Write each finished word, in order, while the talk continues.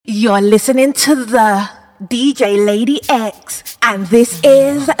You're listening to the DJ Lady X, and this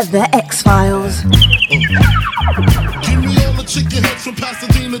is the X-Files. Give me all the chicken heads from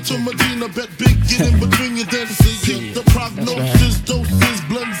Pasadena to Medina. Bet big, get in between your dentists. Get the prognosis, doses,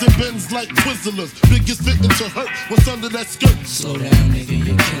 blends and bends like Twizzlers. Biggest fitting to hurt what's under that skirt. Slow down, nigga,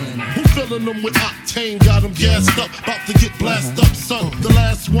 you're killing it. Who filling them with octane? Got them gassed up, about to get blasted up, son. The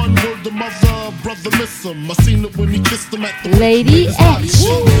last one word the mother, brother miss him. I seen it when he kissed him at the Lady X.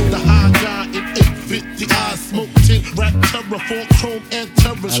 The high guy in 850 eyes, smoke tint, rap terror, four chrome and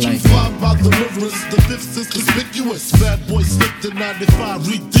terror. Streets fly by the rivers, the fifth is conspicuous. Bad boy slipped in 95,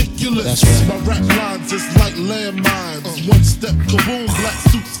 ridiculous. Right. My rap lines is like landmines. One step, kaboom, black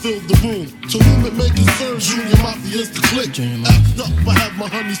suits fill the room. To whom it may concern, Junior Mafia's the click. Act up, I have my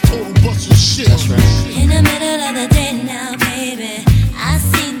honeys total bustin' shit. That's right. In the middle of the day now, baby, I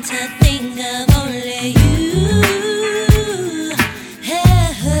seem to think of only you.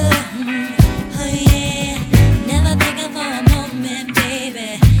 Oh yeah, never thinking for a moment,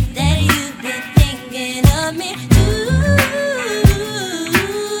 baby, that you've been thinking of me too.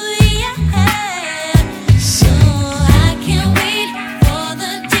 Yeah, so I can't wait for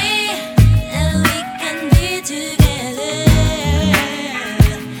the day that we can be together.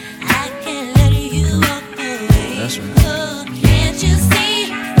 I can't let you walk away. That's right. Oh, can't you see,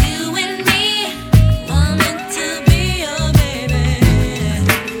 you and me were meant to be your baby,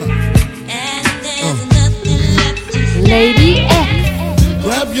 and there's nothing left to say. Lady X.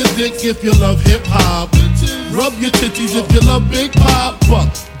 Grab your dick if you love hip hop. Rub your titties if you love Big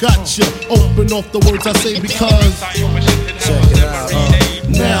Papa. Gotcha. Open off the words I say because. Check it out.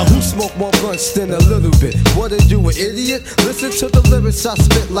 Now, who smoke more blunts than a little bit? What are you, an idiot? Listen to the lyrics I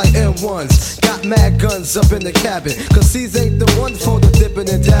spit like M1s. Got mad guns up in the cabin, cause these ain't the one for the dipping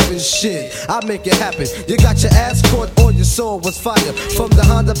and dabbing shit. I make it happen. You got your ass caught or your soul was fire. From the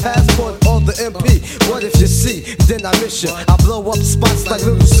Honda Passport or the MP. What if you see, then I miss you. I blow up spots like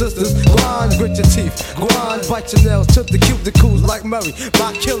little sisters. Grind, grit your teeth. Grind, bite your nails. Took the cuticles like Murray.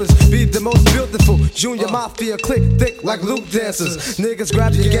 My killers be the most beautiful. Junior Mafia click thick like Luke dancers. Niggas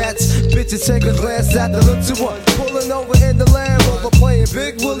grab your gats. Bitches take a glance at the look to one. Pulling over in the Land Rover. Playing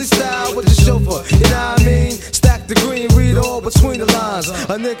Big Willie style with the chauffeur. You know what I mean? Stack the green, read all between the lines.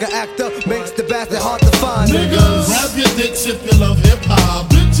 A nigga act up makes the bastard hard to find. Niggas, grab your dicks if you love hip hop.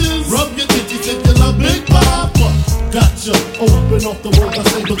 Bitches, rub your titties if you love Big Papa. Gotcha. Open off the words I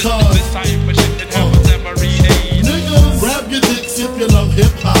say because. This type of shit that happens every day. Niggas, grab your dicks if you love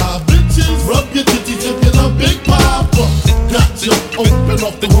hip hop. Bitches, rub your titties if you love Big Papa. Gotcha. Open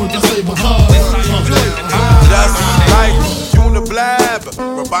off the words I say because. Just like Uniblab,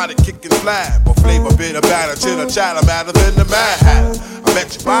 robotic kicking slab, or flavor bit of batter, chitter chatter, madder than the Mad Hatter. I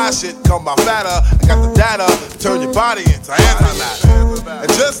bet you buy shit, come by fatter. I got the data, turn your body into antimatter.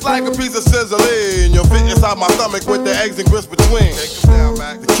 And just like a piece of sizzling, you'll fit inside my stomach with the eggs and grits between.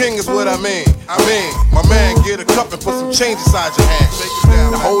 The king is what I mean. My man, get a cup and put some change inside your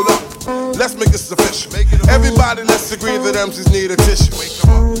hand. Now hold up, let's make this official. Everybody, let's agree that MCs need a tissue.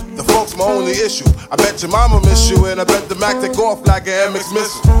 The funk's my only issue. I bet your mama miss you, and I bet the Mac take off like an MX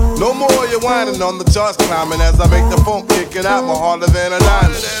missile. No more you whining on the charts climbing as I make the funk kicking out more harder than a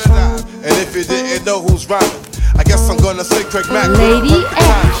diamond. And if you didn't know who's rhyming, I guess I'm gonna say Craig Mack. Lady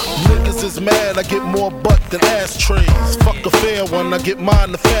X. Niggas is mad, I get more butt than ashtrays. Fuck a fair one, I get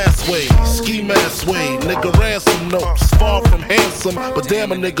mine the fast way. Ski mask way, nigga ransom notes. Far from handsome, but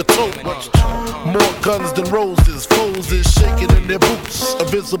damn a nigga tote. More guns than roses, foes is shaking in their boots. A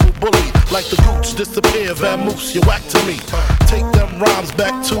visible bully, like the gooch, disappear, vamoose, you whack to me. Take them rhymes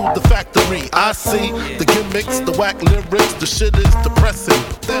back to the factory. I see the gimmicks, the whack lyrics, the shit is depressing,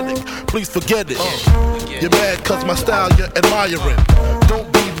 pathetic. Please forget it. You're mad cause my style you're admiring.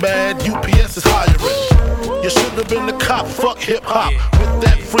 Don't be mad, UPS is hiring. You should have been the cop, fuck hip hop. With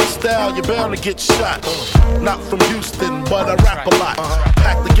that freestyle, you're bound to get shot. Not from Houston, but I rap a lot.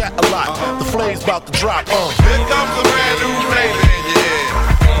 Pack the gat a lot, the flame's about to drop. Here comes a brand new flavor in your ear.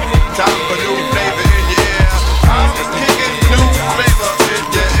 Time for new flavor in your ear. I'm just kicking new flavor in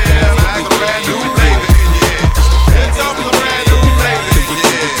your ear. Like a brand new flavor in your ear. Here comes a brand new flavor in your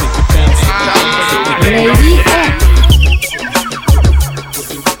ear. Lady X.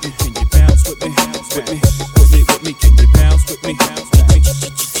 Can you bounce with me? With me? Can you bounce with me?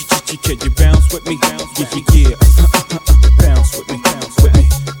 Can you bounce with me? Yeah. Bounce with me. With me.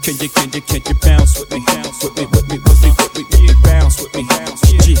 Can you bounce with me? With me. Bounce with me.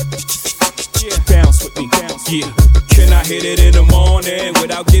 Yeah. Bounce with me. Yeah. Can I hit it in the morning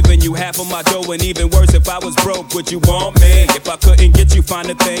without giving you half of my dough. And even worse, if I was broke, would you want me? If I couldn't get you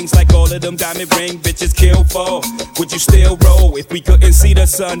finer things like all of them diamond ring bitches kill for, would you still roll? If we couldn't see the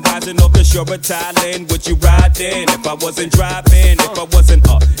sun rising off the shore of Thailand, would you ride in? If I wasn't driving, if I wasn't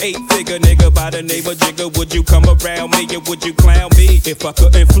a 8-figure nigga by the name of Jigga, would you come around me or would you clown me? If I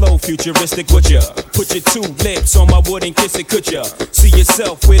couldn't flow futuristic, would ya put your 2 lips on my wood and kiss it? Could ya see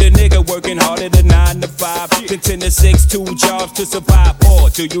yourself with a nigga working harder than 9 to 5, than 10 to 6, 2 jobs to survive? Or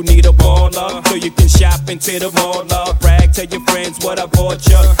do you need a baller so you can shop into the mall? Brag, tell your friends what I bought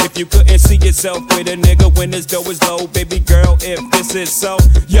ya. If you couldn't see yourself with a nigga when his dough is low, baby girl, if this is so,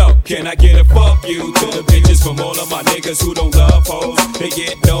 yo, can I get a fuck you to the bitches from all of my niggas who don't love hoes? They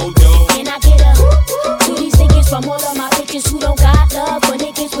get no dough. Can I get a to these niggas from all of my bitches who don't got love for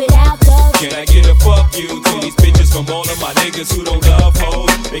niggas without love? Can I get a fuck you to these bitches from all of my niggas who don't love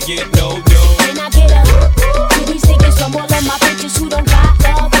hoes? They get no dough. Can I get a to these niggas from all of my bitches who don't got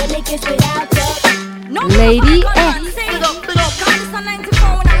love for niggas without love? Lady X. Big up, cause it's a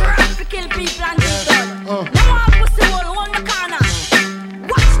 94 when I rap to kill people and do blood. No more pussy hole on the corner.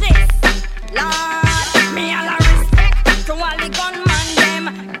 Watch this, Lord. Me all a respect to all the gunman them.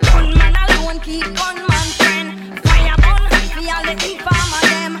 Gunman alone keep gunman friend. Fire gun, me all the informer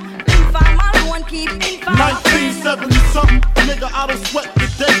them. Informer alone keep informer friend. 1970 something, nigga, I don't sweat the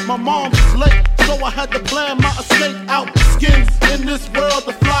day. My mom was late, so I had to plan my escape out. Skins in this world,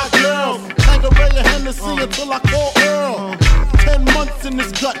 the fly girls. Tangeray and Hennessy until I call Earl. 10 months in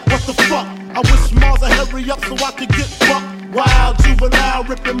this gut, what the fuck? I wish Mars would hurry up so I could get fucked. Wild juvenile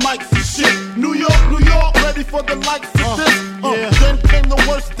ripping mics and shit. New York, ready for the likes of this. Then came the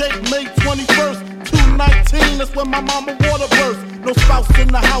worst date, May 21st, 2019. That's when my mama water burst. No spouse in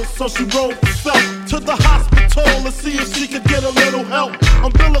the house, so she rolled herself to the hospital to see if she could get a little help.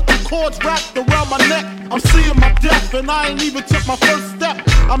 Umbilical cords wrapped around my neck. I'm seeing my death, and I ain't even took my first step.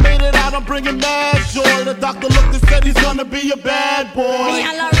 I made it out, I'm bringing mad joy. The doctor looked and said he's gonna be a bad boy. Me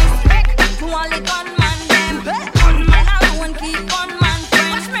all a respect to all the gunman them. Gunman alone keep gunman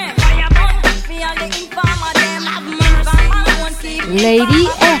friends. Fire gun, me all the informer them. Informer alone keep Lady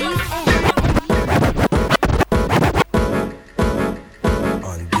X.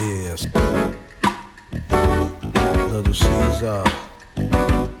 On this, little Caesar, the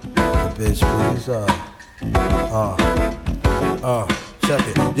bitch please, check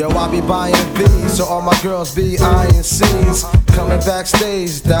it. Yo, I be buying V's, so all my girls be eyeing C's. Coming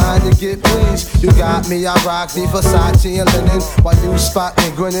backstage, dying to get pleased. You got me, I rock the Versace and linen. While you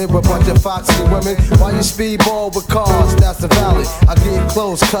spotting, grinning with a bunch of foxy women. While you speedball with cars, that's the valley. I get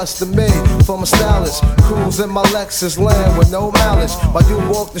clothes custom made from a stylist. Cruise in my Lexus land with no malice. While you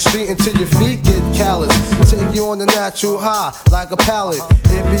walk the street until your feet get callous. Take you on the natural high like a pallet.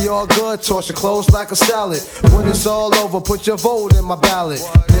 It be all good, toss your clothes like a salad. When it's all over, put your vote in my ballot.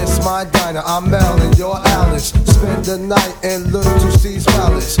 This my diner, I'm Mel and you're Alice. Spend the night in Little C's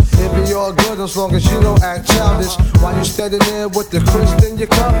Palace. It be all good as long as you don't act childish. While you standing there with the crisp in your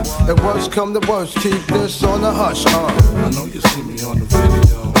cup. If worst come to worst, keep this on the hush. I know you see me on the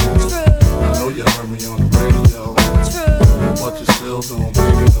video. I know you heard me on the radio. But you still don't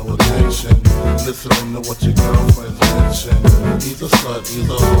pay me no attention. Listening to what your girlfriends mention. He's a slut, he's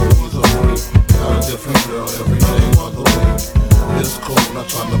a hoe, he's a freak. Got a different girl every day of the week. It's cool, not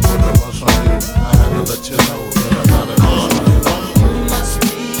trying to put a rush on you. I had to let you know that I got a crush on you. You must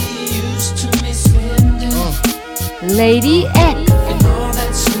be used to me spending Lady X. and all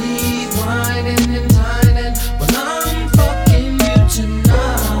that sweet whining and dining when I'm fucking you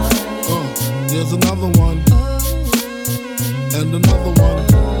tonight. There's another one. And another one.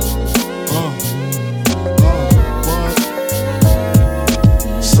 What?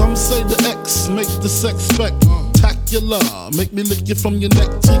 Some say the X make the sex spectacular. Make me lick you from your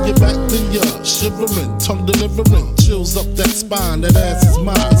neck to your back, then you're shivering, tongue delivering, chills up that spine, that ass is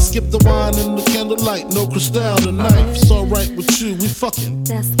mine. Skip the wine and the candlelight, no crystal tonight. It's alright with you, we fucking.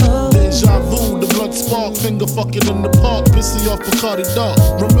 Deja vu, the blood spark, finger fucking in the park, pissy off Bacardi Dark.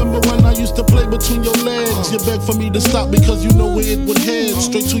 Remember when I used to play between your legs? You begged for me to stop because you know where it would head.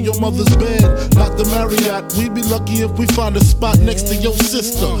 Straight to your mother's bed, not the Marriott. We'd be lucky if we find a spot next to your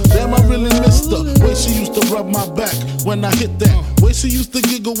sister. Damn, I really missed her. Way she used to rub my back when I hit that. Way she used to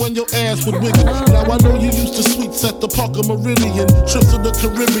giggle when your ass would wiggle. Now I know you used to sweets at the Parker Meridian, trips to the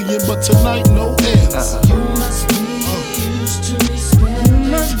Caribbean, but tonight no ends. You must be used to me spending.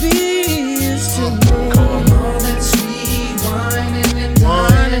 You must be used to me. All that sweet whining and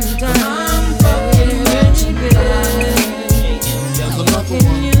dining when I'm fucking with you, baby. There's another Fucking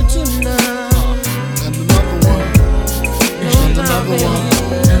one. you tonight. And another one. And another one.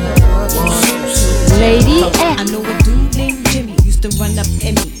 Lady X. I know a dude named up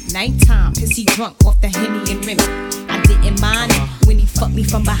in me. Nighttime, pissy drunk off the Henny and Remy. I didn't mind it when he fucked me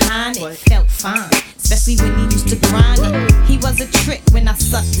from behind. It felt fine, especially when he used to grind it. He was a trick when I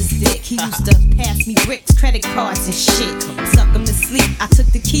sucked his dick. He used to pass me bricks, credit cards and shit. Suck him to sleep. I took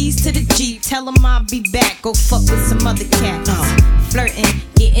the keys to the Jeep. Tell him I'll be back. Go fuck with some other cats. Flirting,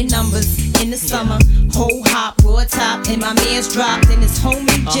 getting numbers in the summer. Whole hop, raw top, and my man's dropped. And his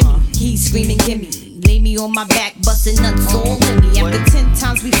homie Jimmy, he's screaming, gimme. Lay me on my back, busting nuts all in me. After 10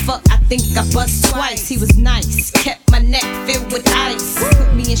 times we fucked, I think I bust twice. He was nice, kept my neck filled with ice.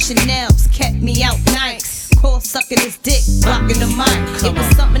 Put me in Chanel's, kept me out nice. Call sucking his dick, blocking the mic. It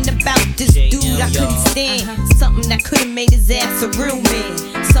was something about this dude I couldn't stand. Something that could've made his ass a real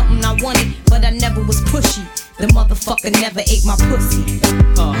man. Something I wanted, but I never was pushy. The motherfucker never ate my pussy.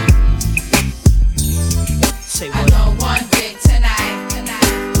 Say what? I know one thing tonight.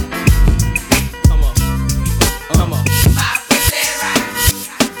 Come on.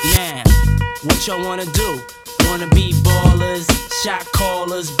 Now, what y'all wanna do? Wanna be ballers, shot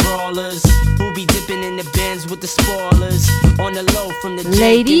callers, brawlers, who be dipping in the bins with the spoilers. On the low from the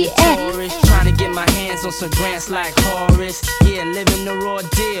Lady Jake and the Taurus, trying to get my hands on some grants like Horace. Yeah, living the raw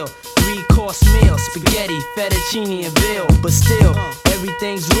deal. 3-course meal, spaghetti, fettuccine and veal. But still,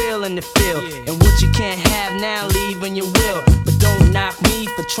 everything's real in the field. And what you can't have now, leave when you will. But don't knock me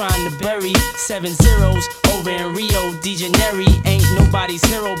for trying to bury 7 zeros over in Rio de Janeiro. Ain't nobody's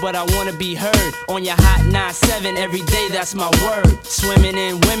hero, but I wanna be heard on your hot 9-7 every day, that's my word. Swimming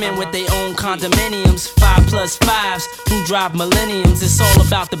in women with their own condominiums, 5+5s who drive millenniums. It's all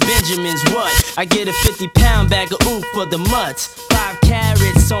about the Benjamins. What? I get a 50-pound bag of oof for the mutts. 5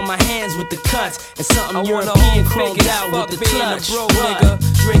 carats on my hands with the cuts, and something European chromed out with the clutch. Being a broke nigga,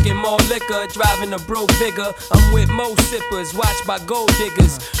 drinking more liquor, driving a broke bigger. I'm with mo sippers, watched by gold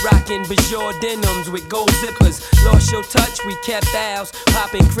diggers, rocking Bajor denims with gold zippers. Lost your touch, we kept ours,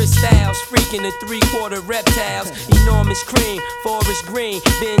 popping crystals, freaking the 3/4 reptiles. Enormous cream, forest green,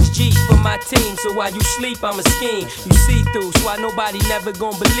 binge G for my team. So while you sleep, I'm a scheme. You see through, so why nobody never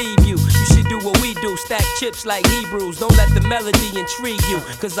gon' believe you. You should do what we do, stack chips like Hebrews. Don't let the melody intrigue you,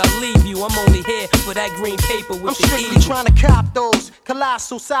 cause I'll leave you. I'm only here for that green paper with the strictly trying to cop those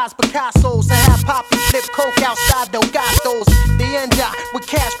colossal size Picassos and have Poppy flip coke outside Delgados. They end up with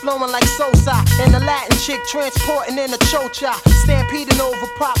cash flowing like Sosa, and the Latin chick transporting in a chocha. Stampeding over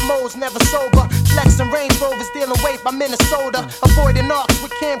prop modes, never sober. Flexing Range Rovers, dealing weight by Minnesota. Avoiding arcs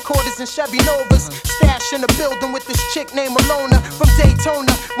with camcorders and Chevy Novas. Stash in the building with this chick named Alona from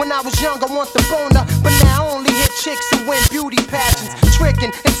Daytona. When I was young, I want the boner, but now I only hit chicks who win beauty pageants.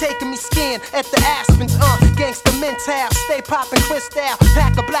 Tricking and taking me skiing at the Aspens. Gangsta mental, stay popping crystal.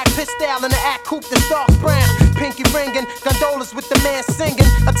 Pack a black pistol in the act coupe that's dark brown. Pinky ringing, gondolas with the man singing.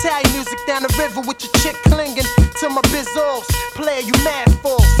 Italian music down the river with your chick clinging to my bizzos. Player, you mad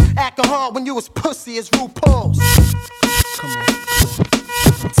fools. Acting hard when you as pussy as RuPaul's. Come on.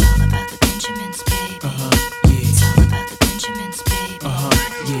 It's all about the Benjamins, baby. Yeah. It's all about the Benjamins, baby.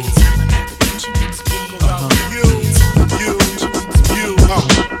 Yeah. It's all about the Benjamins, baby.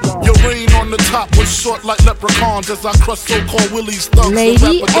 Your reign on the top was short like leprechauns as I crush so-called Willie's thugs.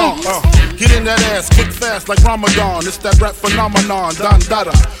 Lady Get in that ass, quick fast like Ramadan. It's that rap phenomenon, Don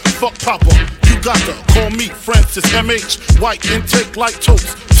Dada. Fuck Papa, you gotta call me Francis MH. White intake like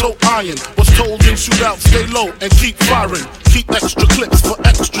toast, toe iron. Was told in shootout, stay low and keep firing. Keep extra clips for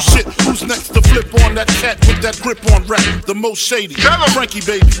extra shit. Who's next to flip on that cat with that grip on rap? The most shady, Frankie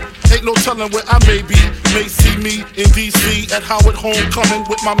baby. Ain't no telling where I may be. May see me in DC at Howard Homecoming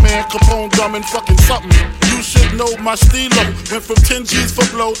with my man Capone drumming fucking something. You should know my stilo. Went from 10 G's for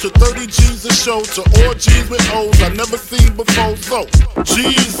blow to 30 G's a show to all G's with O's I never seen before. So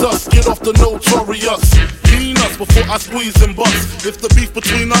Jesus, get off the notorious. Mean us before I squeeze and bust. If the beef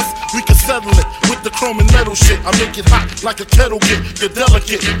between us, we can settle it with the chrome and metal shit. I make it hot like a kettle get. You're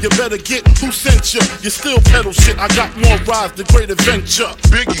delicate, you better get who sent you. You still pedal shit. I got more rides than Great Adventure.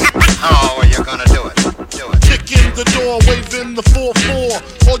 Biggie. How are you gonna do it? Do it. Kick in the door, waving the 4-4.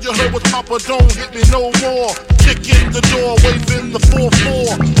 All you heard was Papa, don't hit me no more. Kick in the door, waving the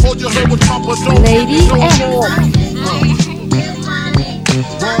 4-4. All you heard was Papa, don't hit me no more.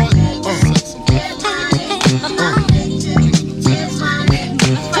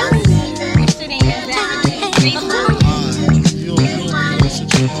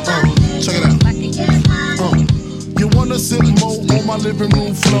 Check it out. You wanna sit more on my living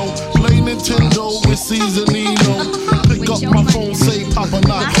room floor? Play Nintendo with Seasonino. Pick up my phone, say Papa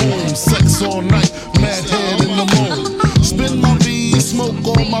not home. Sex all night, mad head in the moon. Spin my V, smoke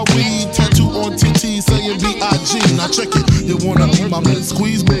all my weed. Tattoo on TT saying B.I.G. Now check it. You wanna be my man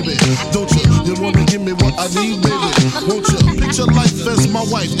squeeze, baby? Don't you? You wanna give me what I need, baby? Won't you? Picture your life as my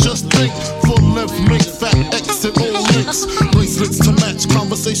wife. Just think, full length, make fat X and old links. Bracelets to match,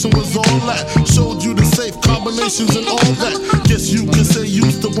 conversation was all that. Showed you the safe combinations and all that. Guess you can say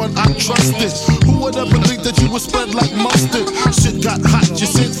you's the one I trusted. Who would ever think that you would spread like mustard? Shit got hot, you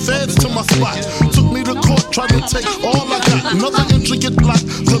sent feds to my spot. Took me to court, tried to take all I got. Another intricate block,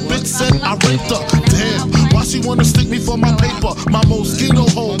 the bitch said I raped her. Damn, why she wanna stick me for my paper? My Moschino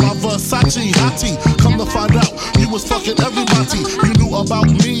hole, my Versace hottie. Come to find out, you was fucking everybody. You knew about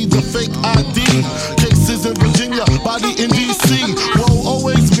me, the fake ID. Cases in Virginia, body in DC. Whoa,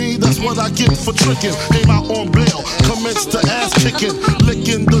 always me, that's what I get for tricking. Came out on bail, commenced to ass kicking.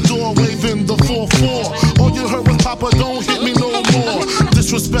 Licking the door, waving the 4-4. All you heard was Papa, don't hit me no more.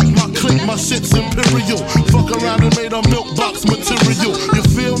 Disrespect my clique, my shit's imperial. Fuck around and made a milk box material. You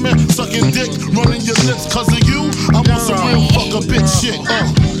feel me? Sucking dick, running your lips cause of you. I want some real fuck a bitch shit.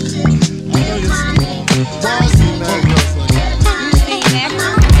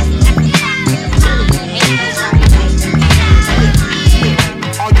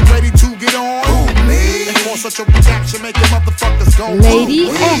 Are you ready to get on? And for such a reaction, make the motherfuckers go. Lady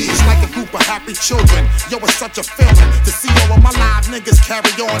X. It's like a group of happy children. Yo, it's such a feeling to see all of my live niggas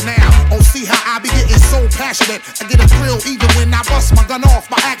carry on now. Oh, see how I be getting so passionate. I get a thrill even when I bust my gun off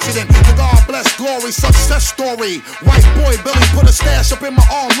by accident. The God bless glory, success story. White boy Billy put a stash up in my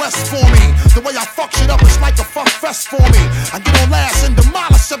armrest for me. The way I fuck shit up, it's like a fuck fest for me. I get on last and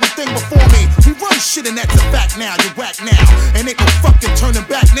demolish everything before me. We run shit and that's a fact now. You whack now. And ain't no fucking turning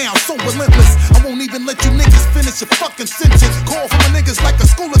back now. So relentless, I won't even let you niggas finish your fucking sentence. Call for my niggas like a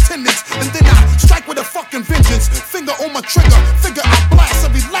school attendance. And then I strike with a fucking vengeance. Finger on my trigger, figure I blast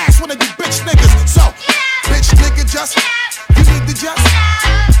every last one of you bitch niggas. So, bitch nigga just, you need to just.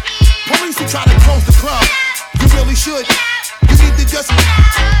 Police who try to close the club, you really should. You need to just,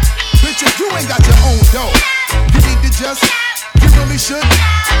 bitch, if you ain't got your own dough, you need to just, you really should.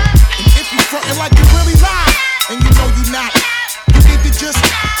 And if you frontin' like you really lie, and you know you not, you need to just,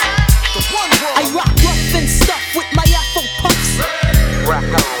 the one world. I rock rough and stuff with my Afro puffs. Rock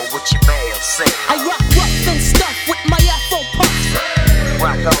on with your male say. I rock rough and stuff with my Afro puffs.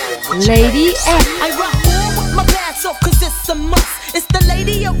 Rock on with your Lady X. I rock all with my pants off cause it's a must. It's the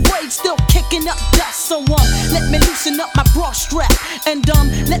lady of rage still kicking up dust. So let me loosen up my bra strap. And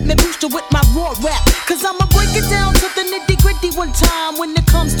let me boost you with my raw rap. Cause I'ma break it down to the nitty gritty one time. When it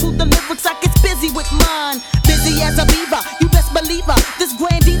comes to the lyrics I get busy with mine. Busy as a beaver, you best believe her. This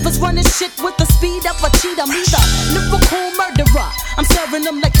grand diva's running shit with the speed of a cheetah. Me the lyrical murderer, I'm serving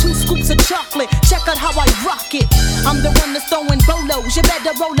them like 2 scoops of chocolate. Check out how I rock it. I'm the one that's throwing bolos. You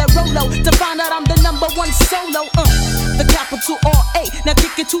better roll a Rolo to find out I'm the #1 solo. The capital R-A, now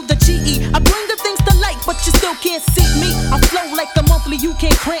kick it to the G-E. I bring the things to light, but you still can't see me. I flow like the monthly, you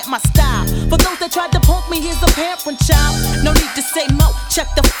can't cramp my style. For those that tried to punk me, here's a parent child. No need to say mo, check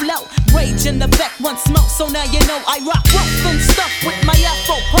the flow. Rage in the back, one smoke, so now you know I rock rough and stuff with my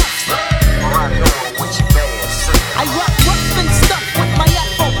Afro puffs. Rock on with your male say. I rock rough and stuff with my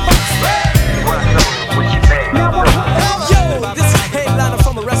Afro puffs. Rock on with your male say. Yo, this is Headliner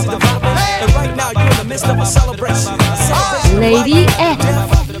from Arrested Development, and right now you're in the midst of a celebration. Lady X.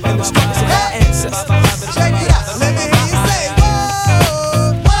 And the struggles of our ancestors. Check it out, let me hear you say, whoa,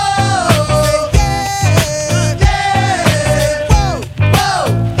 whoa, yeah, yeah, whoa, whoa,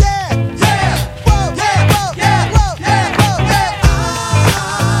 yeah, yeah, whoa, yeah, whoa, yeah, whoa, yeah, whoa, yeah.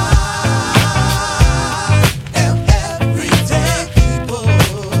 I am everyday people.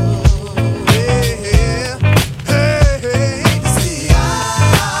 Yeah, hey, hey, see, I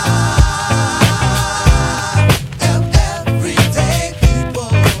am everyday people.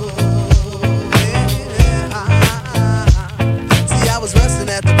 See, I was resting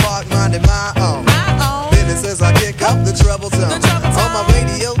at the park, minding my own business as I kick up the treble tone. On my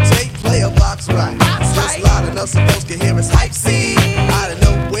radio tape, play a box right. Just loud enough so folks can hear us hype scene. Out of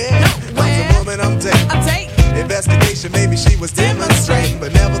nowhere, comes a woman I'm dating. Investigation, maybe she was demonstrating,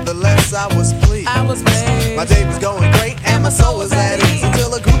 but nevertheless I was pleased. My day was going great and my soul was at ease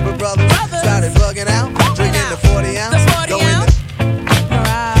until a group of brothers started bugging out, drinking the 40 ounce, going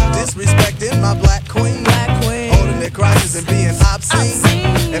disrespecting my black queen, holding their crotches and being obscene.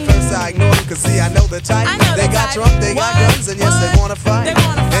 At first I ignored them, cause see I know the type. They got drunk, they got guns, and yes they wanna fight.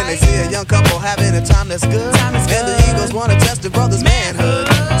 And they see a young couple having a time that's good, and the egos wanna test the brother's manhood.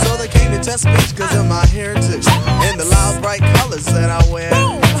 So they came to test speech cause of my heritage and the loud bright colors that I wear.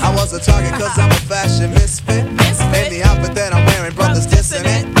 I was a target cause I'm a fashion misfit, and the outfit that I'm wearing brothers dissing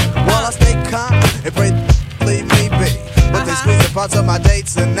it. While I stay calm and pray leave me be, but they squeeze the parts of my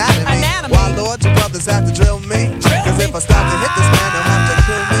date's anatomy. Why Lord, you brothers have to drill me, cause if I stop to hit this man they'll have to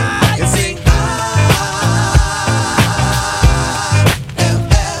kill me. You see,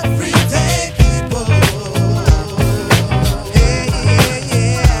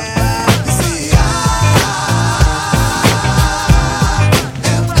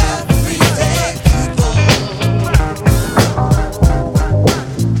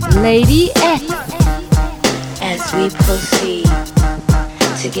 Lady X. As we proceed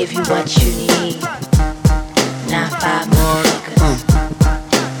to give you what you need. 9-5 motherfuckers.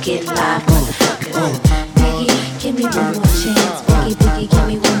 Get live motherfuckers. Biggie, give me one more chance. Biggie, Biggie, give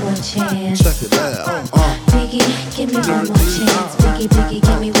me one more chance. Check it out. Biggie, give me one more chance. Biggie, Biggie,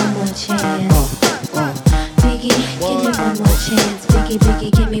 give me one more chance. Biggie, give me one more chance. Biggie,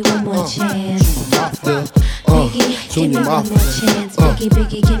 Biggie, give me one more chance. Biggie, give me one more chance. Biggie,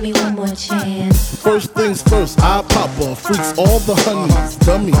 Biggie, give me one more chance. First things first, I pop her. Freaks all the honeys,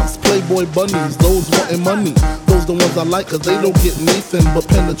 dummies, playboy bunnies, those wanting money. Those the ones I like, cause they don't get nothing but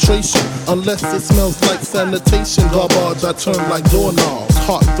penetration. Unless it smells like sanitation. Garbage, I turn like doorknobs.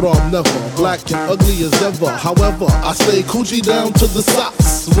 Heartthrob never, black and ugly as ever. However, I stay coochie down to the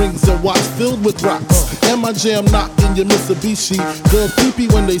socks. Rings and watch filled with rocks. And my jam knocking your Mitsubishi. Girls pee-pee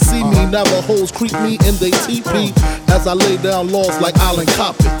when they see me. Navajos creep me and they teepee. As I lay down laws like Island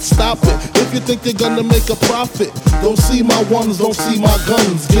Coppet. Stop it, if you think you're gonna make a profit. Don't see my ones, don't see my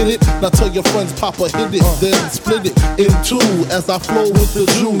guns. Get it? Now tell your friends Papa hit it. Then split it in two as I flow with the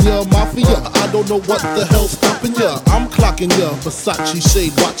Junior Mafia. I don't know what the hell's stopping ya. I'm clocking ya, Versace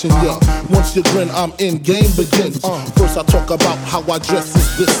shade watching ya. Once you grin, I'm in, game begins. First I talk about how I dress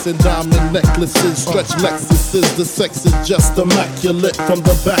is this and diamond necklaces, stretch Lexuses. The sex is just immaculate. From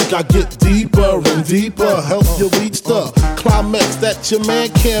the back I get deeper and deeper. Help you reach the climax that your man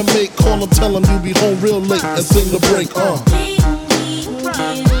can't make. Call him, tell him you be home real late and sing the break.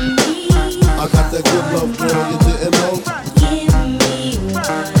 I got that good love, girl, you didn't know.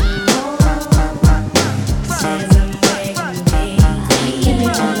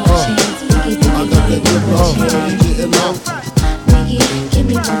 I got that good love, girl, you didn't know. Give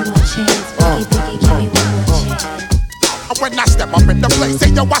me one more chance. Biggie, Biggie, give me one more chance. When I step up in the place, say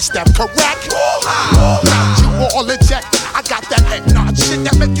yo, I step correct. Got you all in check. I got that head nod shit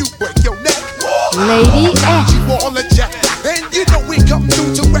that make you break your neck. Lady X. Got you all in check. And you know we come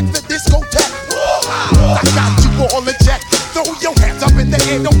through to wreck the discotheque. I got you all in check. Throw your hands up in the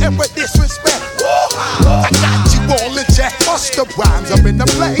air, don't ever disrespect. I got you all in check. Bust the rhymes up in the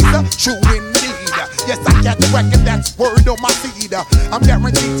place, true indeed. Yes, I got the record, that's word on my feed. I'm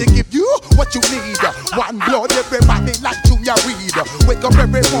guaranteed to give you what you need. One blood, everybody like Junior Reed. Wake up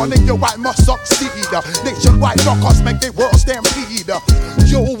every morning, yo, I must succeed. Nationwide rockers make the world stampede.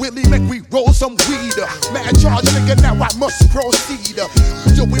 Yo, Willie, make we roll some weed. Man, charge nigga, now I must proceed.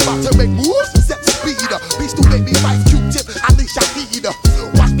 Yo, we about to make moves, set speed. Beast to baby, fight Q-tip, Ali Shaheed.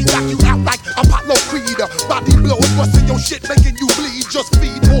 Watch me knock you out like Apollo Creed. Body blows, busting your shit, making you bleed. Just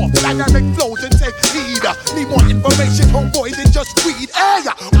feed more dynamic flows and take heed. Need more information, homeboy, than just read. Hey,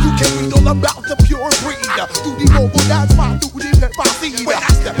 you can read all about the pure breed. Do the mobile dance, fine, do the pepper seed. When I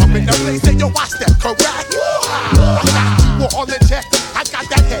step up in the place, say yo, I step correct. I got you all in check. I got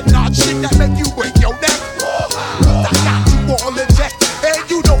that head nod shit that make you break your neck. I got you all in check. And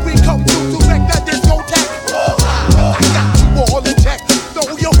you know we come through to wreck that discotheque. I got you all in check.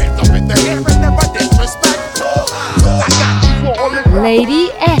 Throw your hands up in the air and never disrespect. I got you all in check.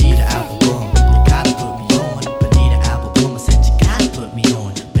 Lady X.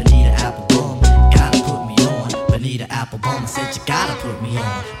 Applebaum said you gotta put me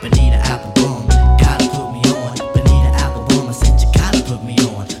on. Bonita Applebaum, gotta put me on. Bonita Applebaum said you gotta put me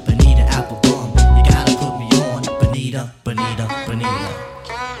on. Bonita Applebaum, you gotta put me on. Bonita, Bonita, Bonita.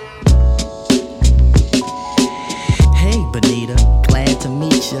 Hey Bonita, glad to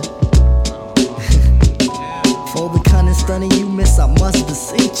meet ya. For the cunning stunning you miss, I must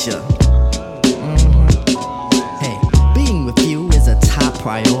beseech ya. Hey, being with you is a top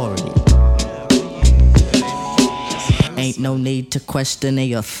priority. Ain't no need to question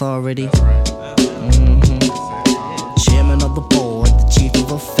the authority. Chairman of the board, the chief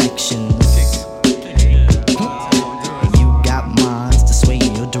of affections. You got minds to sway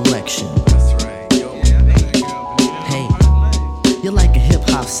in your direction. Hey, you're like a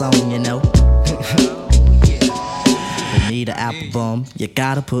hip-hop song, you know. Bonita Applebaum, you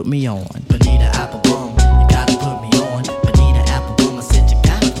gotta put me on. Bonita Applebaum, you gotta put me on. Bonita Applebaum, I said you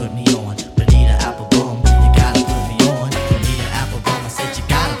gotta put me on. Bonita Applebaum, you gotta put me on. Bonita Applebaum, I said you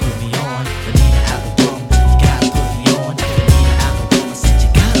gotta put me on. Bonita Applebaum, you gotta put me on. Bonita Applebaum, I said you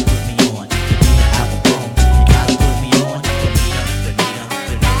gotta put me on. Bonita Applebaum, you gotta put me on. Bonita, Bonita,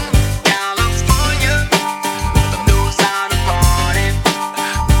 Bonita. California, the blues out of party.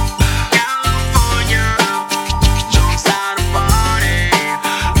 California, jumps out of party.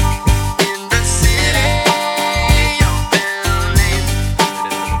 In the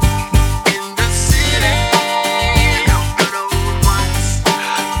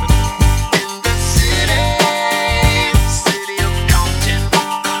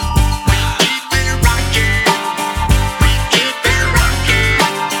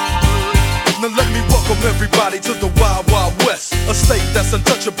It's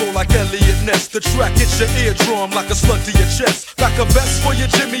untouchable like Elliot Ness. The track hits your eardrum like a slug to your chest. Like a vest for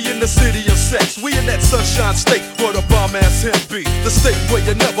your Jimmy in the city of sex. We in that sunshine state where the bomb ass him be. The state where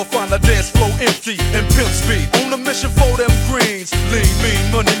you never find a dance floor empty and pimp speed. On a mission for them greens. Lean,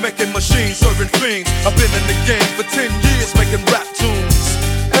 mean, money making machines, serving fiends. I've been in the game for 10 years making rap tunes.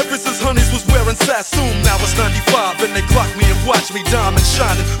 Ever since Honeys was wearing Sassoon, now it's 95 and they clock me and watch me diamond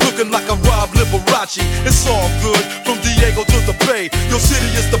shining, looking like a Rob Liberace. It's all good, from Diego to the Bay. Your city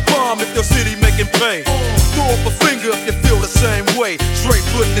is the bomb if your city making pay. Throw up a finger if you feel the same way. Straight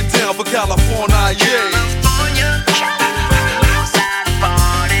putting it down for California, yeah.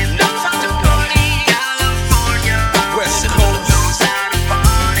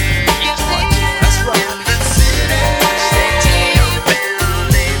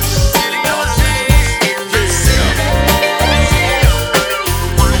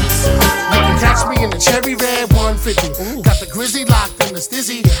 Cherry red 150. Got the grizzly locked in the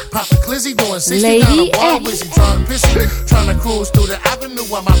stizzy. Pop the glizzy doing 60 Lady down the wall. Drunk pissy. Trying to cruise through the avenue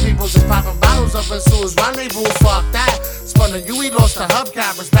while my peoples is popping bottles up in Sue's rendezvous. Fuck that. Spun the UE, lost the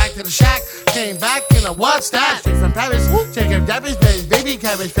hubcap. Was back to the shack. Came back in a what's that? Straight from Paris. Chicken dabbies, baby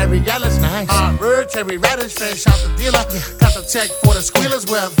cabbage, very yellows. Nice. Bird, cherry radish, fresh out the dealer. Got the check for the squealers.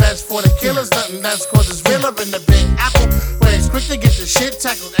 Wear a vest for the killers. Nothing that's causes realer in the Big Apple. Where it's quick to get the shit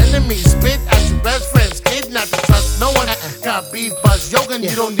tackled. Enemies spit at your best friends. Kidnap to trust no one. Got beef, buzz, yoga,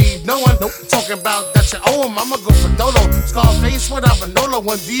 you don't need no one. Talking about that you owe him, I'ma go for Dolo. Scarface without Manolo.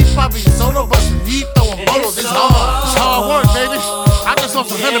 One deep, Bobby solo, bustin' deep, throwing bottles. It's hard. It's hard work, baby. I just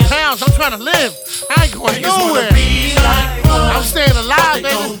lost 100 pounds. I'm trying to live. I ain't going nowhere. I'm staying alive,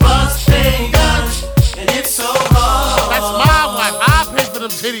 baby. And it's so hard. That's my wife. I pay for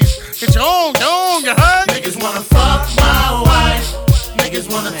them titties. Get your own, you heard? Niggas wanna fuck my wife. Niggas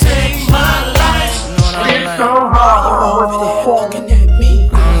wanna take my life. It's so hard. Looking at me.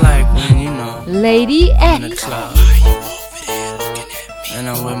 I don't like when, you know, Lady in the X. club. And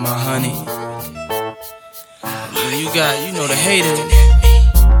I'm with my honey. You got, you know, the haters.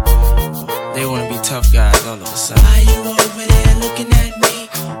 They wanna be tough guys all of a sudden.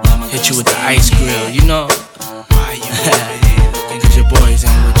 Hit you with the ice grill, you know. Cause your boys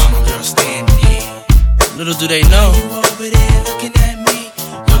ain't with you. Girl standing here. Little do they know,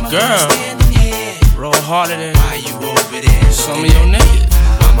 your girl roll harder than some of your niggas.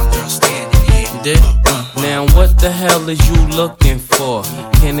 You did? Now what the hell is you looking for?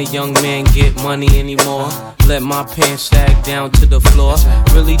 Can a young man get money anymore? Let my pants sag down to the floor.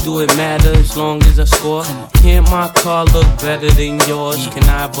 Really do it matter as long as I score? Can't my car look better than yours? Can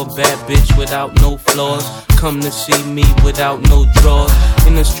I have a bad bitch without no flaws? Come to see me without no drawers.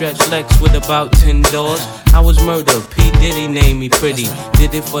 In a stretch Lex with about 10 doors. I was murdered, P. Diddy named me pretty.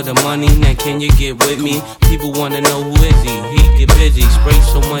 Did it for the money, now can you get with me? People wanna know who is he? He get busy, spray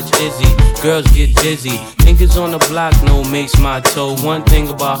so much Izzy. Girls get dizzy. Niggas on the block, no makes my toe. One thing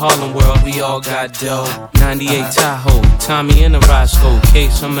about Harlem World, we all got dough. 98 Tahoe, Tommy and a Roscoe.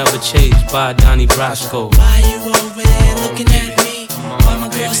 Case I'm ever chased by Donnie Brasco. Why you over there looking at me? Why my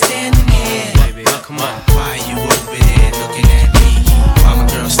girl standing here? Baby, come on. Why you over there looking at me? Why my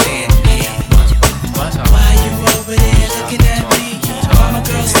girl standing here? Why you over there looking at me? Why my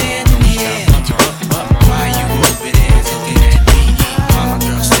girl standing here? Why you over there looking at me? Why my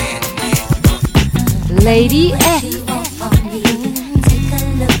girl standing here? Lady X.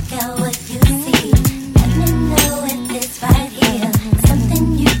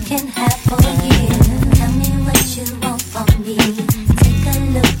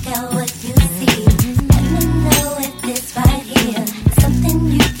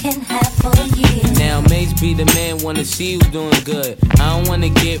 Be the man, wanna see you doing good. I don't wanna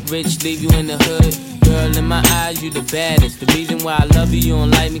get rich, leave you in the hood. Girl, in my eyes, you the baddest. The reason why I love you, you don't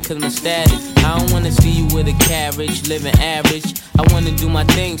like me cause my status. I don't wanna see you with a carriage, living average. I wanna do my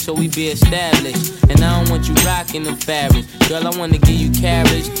thing so we be established. And I don't want you rocking them fabrics. Girl, I wanna give you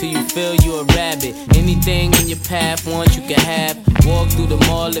carriage till you feel you a rabbit. Anything in your path, want you can have. Walk through the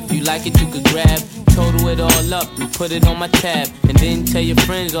mall, if you like it, you could grab. Total it all up and put it on my tab. And then tell your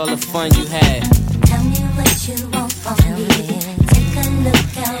friends all the fun you had. Tell me what you want from me. Take a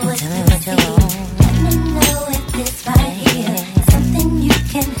look at what you see. Let me know if this right here is something you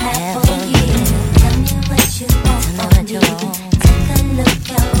can have for years. Tell me what you want from me. Take a look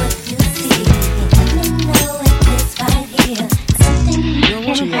at what you see. Let me know if this right here is something you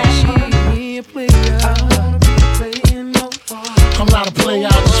can have for years. I'm not a player, I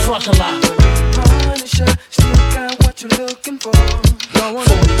just fuck a lot. Still got what you're looking for. From a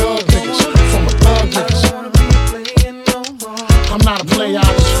thug niggas. I'm not a player, I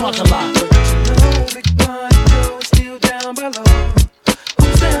just fuck a lot.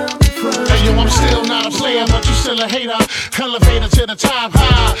 Hey yo, I'm still not a player, but you still a hater. Elevator to the top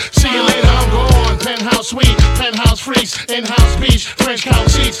high. See you later, I'm gone. Penthouse suite, penthouse freaks, in-house beach, French couch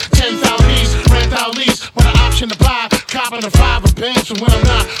seats, 10,000 east, rent out lease with an option to buy. Copping the 5 of Benz from when I'm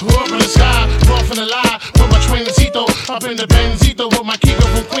not. Up in the sky, off in the lie. With my Twincito, up in the Benzito with my Kiko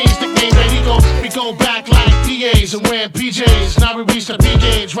from Queens, nickname Benito. We go back like DAs and wearing PJs. Now we reach the B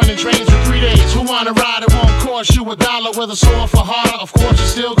gauge, running trains for 3 days. Who wanna ride? It won't cost you $1. Whether sore for harder, of course you're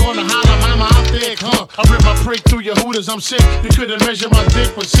still gonna holler. Mama, I'm thick, huh? I rip my prick through your hooters. I'm sick. You couldn't measure my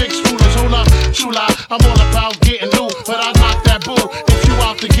dick with 6 rulers. Hold up, true lie. I'm all about getting loot, but I knock that bull if you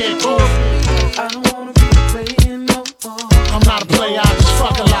out to get cool. I don't wanna be playing no more. I'm not a player, I just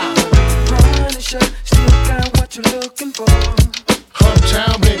fuck a lot. Punisher, still got what you're looking for.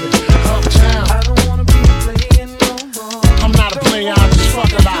 Uptown, baby, uptown. I don't wanna be playing no more. I'm not a player, I just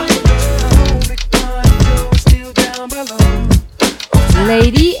fuck a lot. Still down below.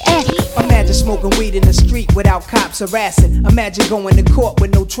 Lady X. Imagine smoking weed in the street without cops harassing. Imagine going to court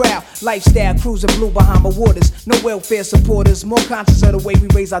with no trial. Lifestyle cruising blue Bahama waters. No welfare supporters. More conscious of the way we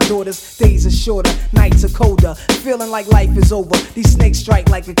raise our daughters. Days are shorter, nights are colder. Feeling like life is over. These snakes strike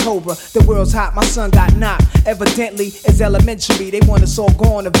like a cobra. The world's hot, my son got knocked. Evidently, it's elementary. They want us all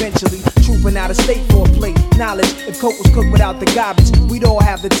gone eventually. Trooping out of state for a plate. Knowledge, if coke was cooked without the garbage, we'd all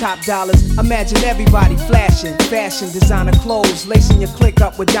have the top dollars. Imagine everybody flashing. Fashion, designer clothes. Lacing your click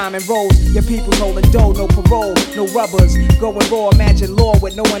up with diamond rolls. Your people's holding dough, no parole, no rubbers. Going raw, imagine law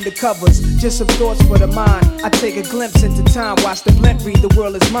with no undercovers. Just some thoughts for the mind. I take a glimpse into time, watch the blimp read, the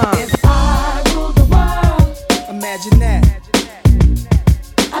world is mine. If I rule the world, imagine that.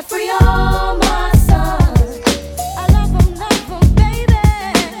 I'd free all my sons. I love them, baby.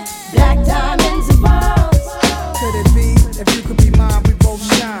 Black diamonds and pearls. Could it be, if you could be mine, we both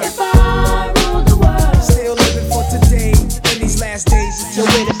shine. If I rule the world, still living for today, in these last days, you're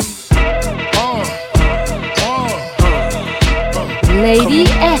with me. Lady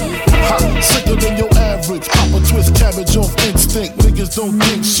X. Sicker than your average. Pop a twist cabbage off instinct. Niggas don't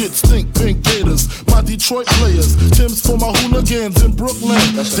think shit stink. Pink Gators, my Detroit players. Tim's for my hooligans in Brooklyn.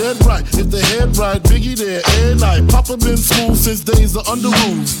 Dead right, if the head right, Biggie there every night. Papa been school since days of under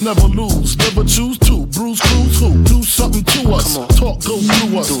rules. Never lose, never choose to. Bruise, cruise, who? Do something to us. Talk, go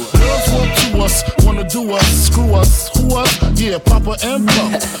through us. Girls want to us, wanna do us. Screw us, who us? Yeah, Papa and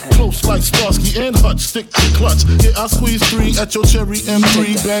Pump. Close like Starsky and Hutch. Stick to clutch. Yeah, I squeeze 3 at your cherry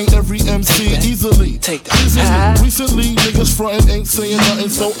M3. Bang every MC easily. Recently, niggas frontin' ain't saying nothing,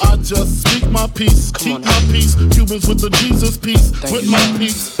 so I just speak my peace. Keep my peace. Cubans with the Jesus peace. With my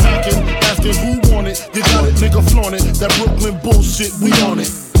peace. Packing, asking who want it. You got it, nigga, flaunt it. That Brooklyn bullshit, we on it.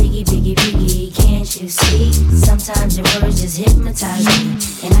 Biggie, biggie, biggie, can't you see? Sometimes your words just hypnotize me.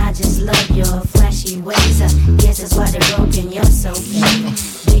 And I just love your flashy ways. Guess that's why they're broken, you're so fake.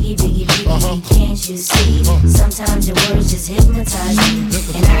 Biggie, biggie, biggie, can't you see? Sometimes your words just hypnotize me.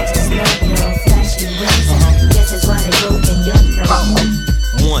 And I just love your flashy ways. Guess that's why they're broken, you're so fake.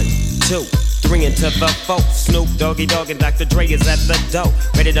 1, 2, 3 into the 4. Snoop Doggy Dogg and Dr. Dre is at the door,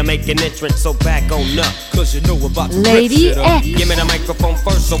 ready to make an entrance, so back on up, cause you know about the Lady X. Give me the microphone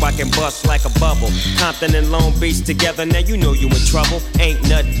first so I can bust like a bubble. Compton and Long Beach together, now you know you in trouble. Ain't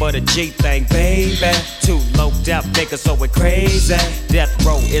nothing but a G thing, baby. Too low death niggas, so it crazy. Death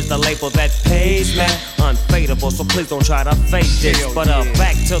Row is the label that pays me. Unfadable, so please don't try to fake this. But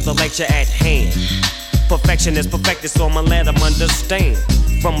back to the lecture at hand. Perfection is perfected, so I'ma let them understand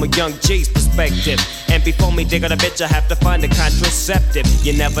from a young G's perspective. And before me dig on a bitch, I have to find a contraceptive.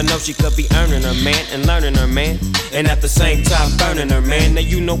 You never know, she could be earning her man and learning her man, and at the same time burning her man. Now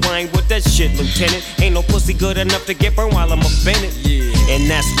you know I ain't with that shit, Lieutenant. Ain't no pussy good enough to get burned while I'm offended. And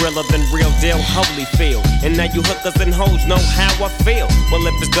that's realer than real deal, Holyfield. And now you hookers and hoes know how I feel. Well,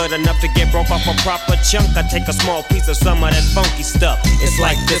 if it's good enough to get broke off a proper chunk, I take a small piece of some of that funky stuff. It's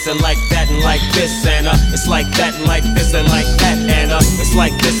like this and like that and like this and it's like that and like this and like that and it's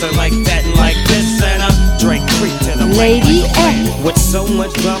like this and like that and like this and Drake creep to the Lady X. With so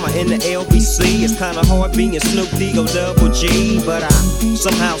much drama in the LBC, it's kinda hard being Snoop D-O double G. But I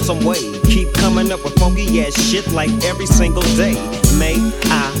somehow, some way keep coming up with funky ass shit like every single day. May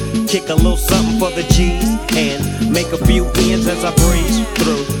I kick a little something for the G's and make a few ends as I breeze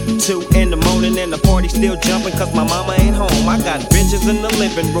through 2 in the morning and the party still jumping cause my mama ain't home. I got bitches in the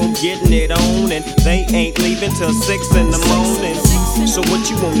living room getting it on and they ain't leaving till 6 in the morning. So what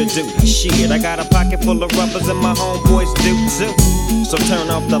you wanna do? Shit, I got a pocket full of rubbers and my homeboys do too. So turn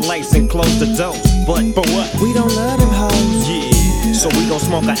off the lights and close the doors. But for what? We don't love them hoes. Yeah. So we gon'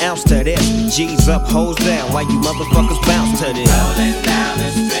 smoke an ounce to this. G's up, hoes down, while you motherfuckers bounce to this. Rolling down the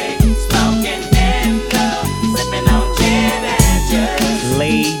street, smoking in love, sipping on gin and juice.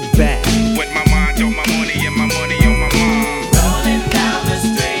 Ladies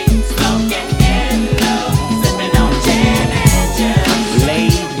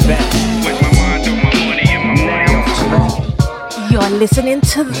listening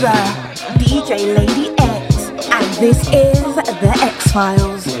to the DJ Lady X, and this is the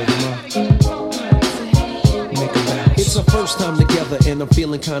X-Files. It's our first time together and I'm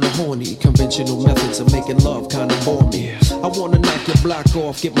feeling kinda horny. Conventional methods of making love kinda bore me. I wanna knock your block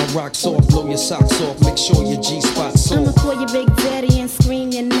off, get my rocks off, blow your socks off, make sure your G-spot's I'ma off. call you Big Daddy and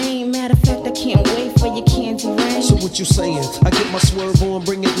scream your name. Matter of fact, I can't wait for your candy rain. So what you saying? I get my swerve on,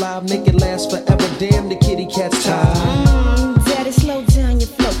 bring it live, make it last forever. Damn, the kitty cat's tired. Daddy, slow down your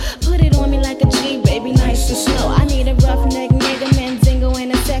flow. Put it on me like a G, baby, nice and slow. I need a roughneck nigga, Mandingo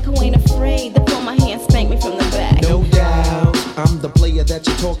in a sack who ain't afraid to pull my hand, spank me from the back. No doubt, I'm the player that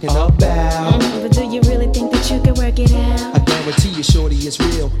you're talking about. But do you really think that you can work it out? I guarantee you, shorty, it's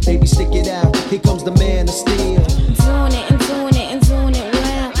real. Baby, stick it out. Here comes the man of steel. Doing it and doing it and doing it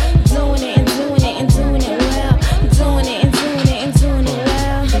well. Doing it and doing it and doing it well. Doing it and doing it and doing it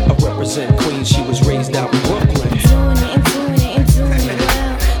well. I represent Queens, she was raised out in Brooklyn. Doing it and doing it and doing it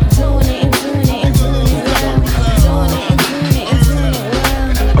well. Doing it and doing it and doing it well. Doing it and doing it and doing it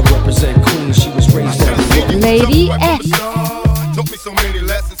well. I represent Queens, she was raised out in Brooklyn. Lady X. Taught me so many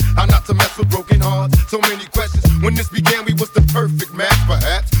lessons, how not to mess with broken hearts. So many questions. When this began, we was the perfect match.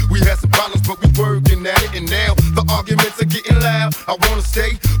 Perhaps we had some problems, but we working at it. And now the arguments are getting loud. I wanna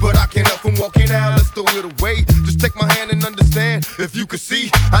stay, but I can't help from walking out. Let's throw it away. Just take my hand and understand. If you could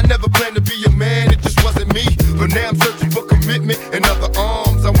see, I never planned to be a man. It just wasn't me. But now I'm searching for commitment and other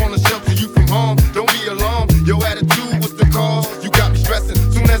arms. I wanna shelter you from harm. Don't be alarmed. Your attitude was the cause. You got me stressing.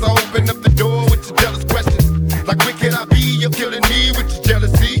 Soon as I open up the door with your jealous questions, like where can I be? You're killing me with your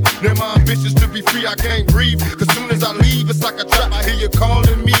jealousy. Now my ambitions to be free, I can't breathe. Cause soon as I leave, it's like a trap. I hear you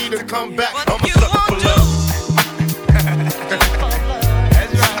calling me to come back. I'm a sucker for love.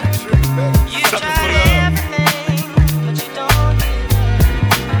 That's right, true, man. Sucker for love.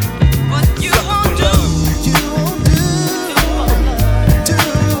 What you won't do, you won't do for love.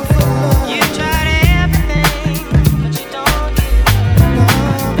 You tried everything, but you don't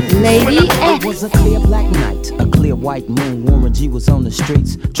do. Lady X. It was a clear black night, a clear white moon. Warren G was on the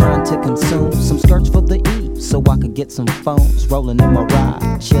streets trying to consume some skirts for the E, so I could get some phones. Rolling in my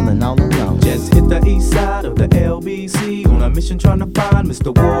ride, chilling all alone. Just hit the east side of the LBC on a mission trying to find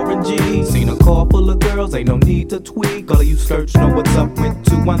Mr. Warren G. Seen a car full of girls, ain't no need to tweak. All of you search know what's up with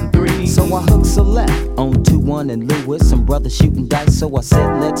 213. So I hooked a left on 21 and Lewis. Some brothers shooting dice, so I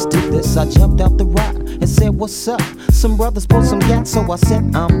said, let's do this. I jumped out the ride and said, what's up? Some brothers pulled some gas, so I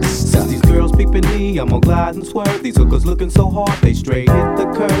said, I'm stuck. Since these girls peeping me, I'm gonna glide and swerve. These hookers looking so hard, they straight hit the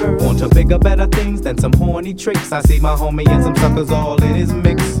curve. Want to bigger, better things than some horny tricks. I see my homie and some suckers all in his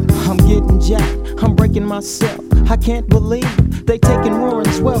mix. I'm getting jacked, I'm breaking myself. I can't believe they taking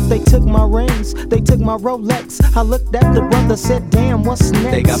Warren's wealth. They took my rings, they took my Rolex. I looked at the brother, said, damn, what's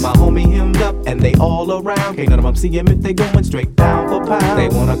next? They got my homie hemmed up and they all around. Can't none of them see him if they going straight down for pound. They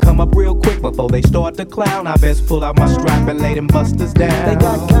wanna come up real quick before they start to clown. I best pull out my strap and lay them busters down. They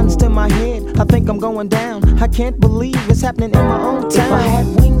got guns to my head, I think I'm going down. I can't believe it's happening in my own town. If I had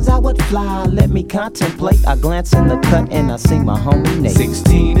wings, I would fly, let me contemplate. I glance in the cut and I see my homie Nate.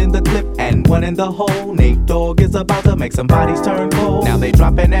 16 in the clip and 1 in the hole. Nate Dogg is about to make some bodies turn cold. Now they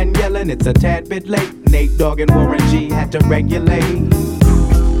dropping and yelling, it's a tad bit late. Nate Dogg and Warren G had to regulate.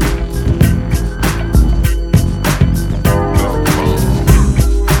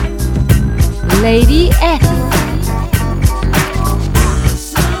 Lady X.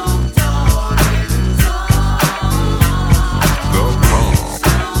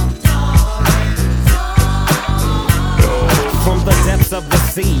 From the depths of the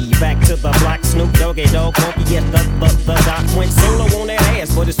sea, back to the block, Snoop Doggy Dogg, Funky at the dock. Went solo on that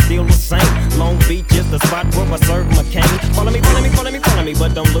ass, but it's still the same. Long Beach is the spot where I serve McCain. Follow me, follow me, follow me, follow me,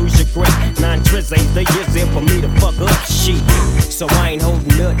 but don't lose your grip. 9 trips ain't the years there for me to fuck up shit. So I ain't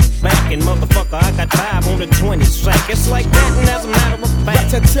holding nothing back, and motherfucker, I got 5 on the 20 sack. It's like that, and as a matter of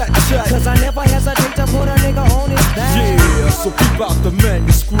fact, cause I never hesitate to put a nigga on his back. Yeah, so keep out the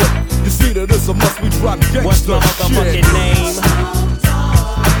manuscript. You see that it's a must we drop gangsta. What's my motherfucking name?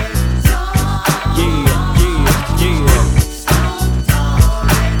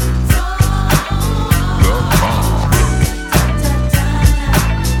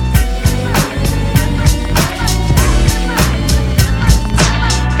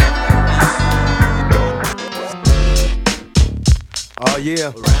 Oh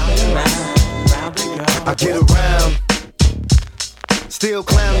yeah, I get around. Still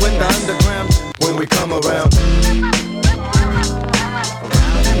clown with the underground when we come around.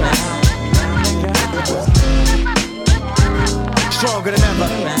 Stronger than ever.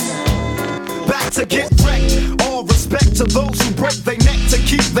 Back to get wrecked. All respect to those who break their neck to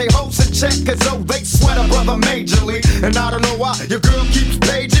keep their hopes in check. check, cause oh, they sweat a brother majorly. And I don't know why your girl keeps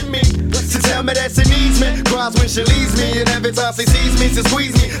paging me to tell me that she needs me. Cries when she leaves me, and every time she sees me, she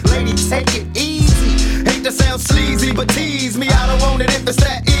squeeze me. Lady, take it easy. Hate to sound sleazy, but tease me. I don't want it if it's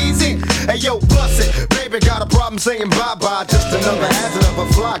that easy. Hey yo, bust it. Baby got a problem saying bye-bye. Just another hazard of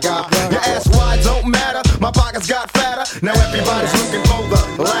a fly guy. Your ass wide don't matter. My pockets got fatter. Now everybody's looking for the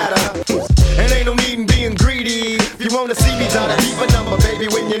ladder. And ain't no need in being greedy. If you wanna see me, try to keep a number, baby,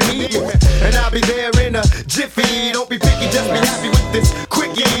 when you need me. And I'll be there in a jiffy. Don't be picky, just be happy with this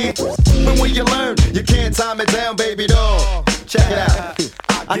quickie. But when you learn, you can't time it down, baby doll. Check it out.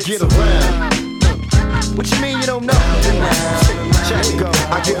 I get around. What you mean you don't know? Check it go.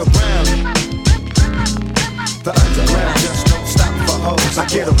 I get around. The underground just don't stop for hoes. I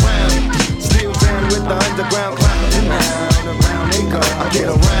get around. Still down with the underground clown. Around they go. I get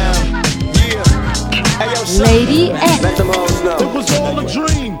around. Lady X. It was all a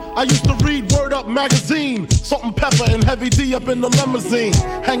dream. I used to read Word Up magazine. Salt and Pepper and Heavy D up in the limousine.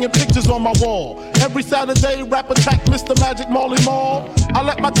 Hanging pictures on my wall. Every Saturday, rap attack Mr. Magic Marley Marl. I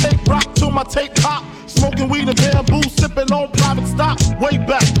let my tape rock till my tape pop. Smoking weed and bamboo, sipping on private stock. Way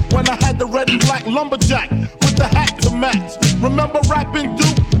back when I had the red and black lumberjack with the hat to match. Remember rapping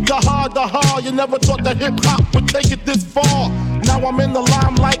Duke? The hard, you never thought that hip-hop would take it this far. Now I'm in the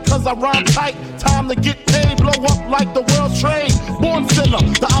limelight cause I rhyme tight. Time to get paid, blow up like the world's trade. Born sinner,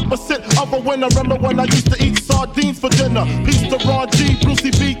 the opposite of a winner. Remember when I used to eat sardines for dinner? Peace to Ron G,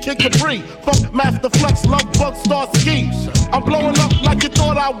 Brucey B, Kid Capri, Funk Master Flex, Love Bug, Star Ski. I'm blowing up like you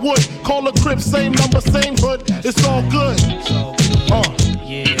thought I would. Call a crib, same number, same hood. It's all good.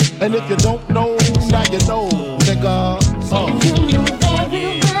 And if you don't know, now you know, nigga.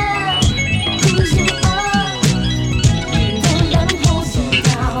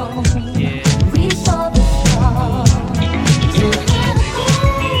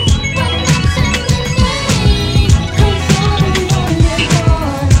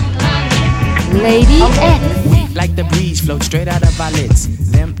 Lady X. Like the breeze float straight out of our lids.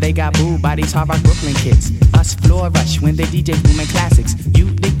 Them, they got booed by these Hard Rock Brooklyn kids. Us floor rush when they DJ booming classics. You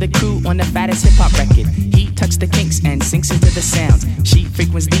dig the crew on the fattest hip hop record. He tucks the kinks and sinks into the sounds. She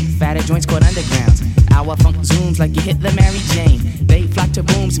frequents deep, fatter joints called undergrounds. Our funk zooms like you hit the Mary Jane. They flock to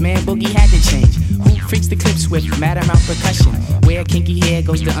booms, man, Boogie had to change. Who freaks the clips with mad amount percussion? Where kinky hair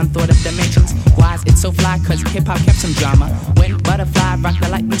goes to unthought of dimensions. Why's it so fly? Cause hip hop kept some drama. When Butterfly rock the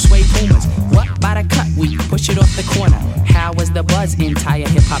light blue suede Pumas. What by the cut? We push it off the corner. How was the buzz entire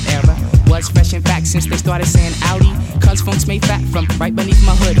hip hop era? Was fresh in fact since they started saying Audi. Cause funk's made fat from right beneath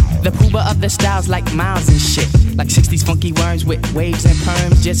my hood. The pooba of the styles like Miles and shit. Like 60s funky worms with waves and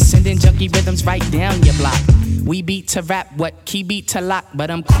perms. Just sending junky rhythms right down your block. We beat to rap, what key beat to lock.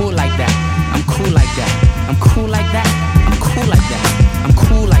 But I'm cool like that. I'm cool like that. I'm cool like that. I'm cool like that. I'm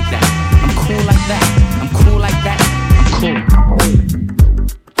cool like that. I'm cool like that. I'm cool like that. I'm cool.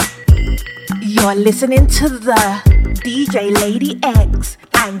 You're listening to the DJ Lady X,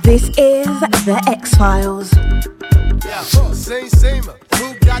 and this is the X-Files. Yeah, same.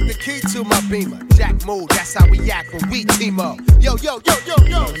 Who got the key to my beamer? Jack Mood, that's how we act when we team up. Yo.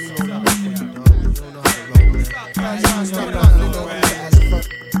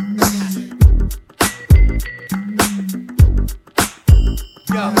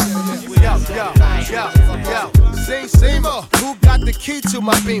 Same. Who got the key to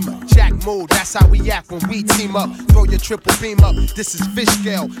my beamer? Jack Mood, that's how we act when we team up. Throw your triple beam up, this is fish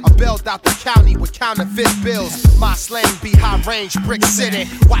scale. I bailed out the county with counterfeit bills. My slang be high range, Brick City.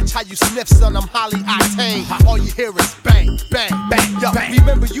 Watch how you sniff, son, I'm highly octane. All you hear is bang, bang, bang. Yo,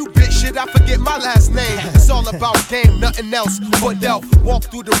 remember you bitch shit, I forget my last name. It's all about game, nothing else but elf. Walk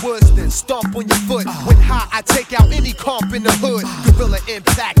through the woods, then stomp on your foot. When high, I take out any comp in the hood. Gorilla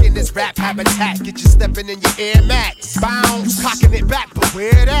impact in this rap habitat. Get you stepping in your Air Max. Bounce, you cocking it back, but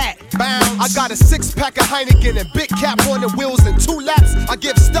where that? Bounce. I got a 6-pack of Heineken and big cap on the wheels and 2 laps. I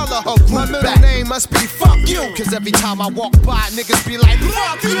give Stella her groove. My middle name must be fuck you. Cause every time I walk by, niggas be like,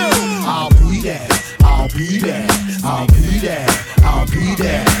 fuck you. I'll be there. I'll be there. I'll be there. I'll be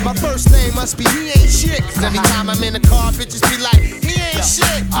there. My first name must be he ain't shit. Cause every time I'm in the car, bitches be like, he ain't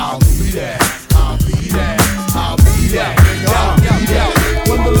shit. I'll be there. I'll be there. I'll be there. I'll be there.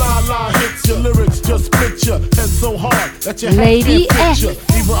 When the la-la hits your lyrics, just picture head so hard that your Lady hat can't fit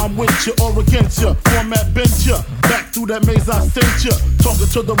ya. Either I'm with you or against you. Format bent ya. Back through that maze I sent ya. Talking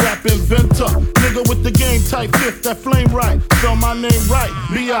to the rap inventor. Nigga with the game type fifth, that flame right. Spell my name right.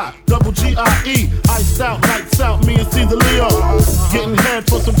 B-I-double-G-I-E. Iced out, lights out, me and Caesar Leo. Getting head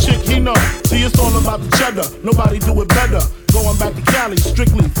for some chick he know. See, it's all about the cheddar. Nobody do it better. Going back to Cali,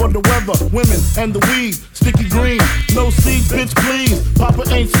 strictly for the weather. Women and the weed, sticky green. No seeds, bitch, please. Papa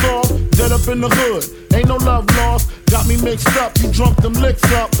ain't soft, dead up in the hood. Ain't no love lost, got me mixed up. You drunk them licks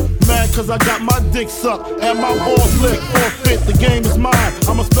up. Mad cause I got my dick sucked and my balls licked. Forfeit, the game is mine.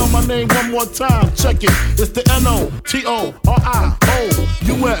 I'ma spell my name one more time. Check it, it's the N-O-T-O-R-I-O-U-S.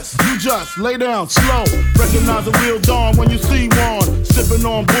 You just lay down slow. Recognize the real dawn when you see one. Sipping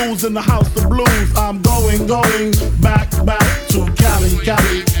on booze in the house of blues. I'm going back to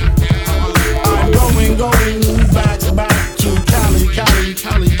Cali. I'm going back to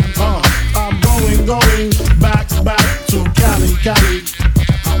Cali. I'm going back to Cali.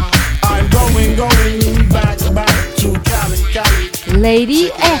 I'm going back to Cali.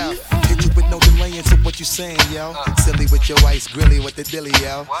 Lady X. Hit you with no delay into what you saying, yo. Silly with your ice grilly with the dilly,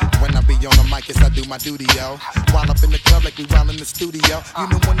 yo. When I be on the mic, yes, I do my duty, yo. While up in the club like we while in the studio. You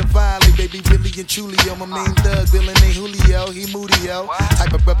know when to violate, baby, really and truly, yo. My main thug, Dylan ain't Julio, he moody, yo.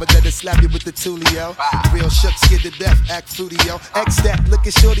 Type of brother that'll slap you with the tulio. Real shook, scared to death, act fruity, yo. X that, look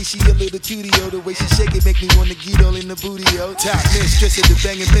at shorty, she a little cutie, yo. The way she shake it make me wanna get all in the booty, yo. Top mistress of the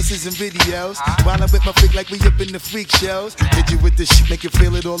banging misses and videos. While I'm with my freak like we up in the freak shows. Hit you with this shit, make you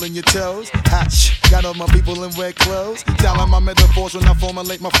feel it all in your toes. Hot shh, got all my people in red clothes. Dialing my metaphors when I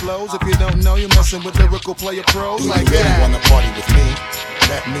formulate my flows. If you don't know, you're messing with lyrical player pros like that. You wanna party with me?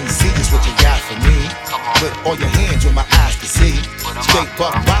 Let me see just what you got for me. Put all your hands where my eyes can see. Straight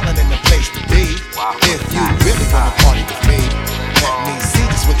buck violent in the place to be. If you really wanna party with me, let me see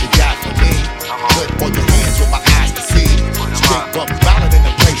just what you got for me. Put all your hands where my eyes can see. Straight buck violent in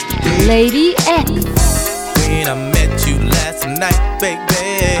the place to be. Lady X. When I met you last night,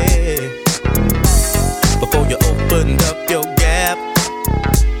 baby, before you opened up your gap,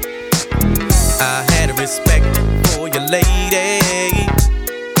 I had a respect for your lady,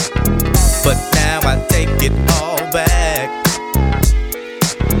 but now I take it all back.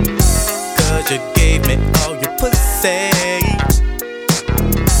 Cause you gave me all your pussy,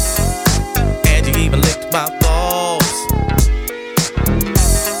 and you even licked my balls.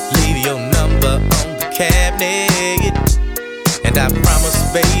 Leave your number on the cabinet, and I promise,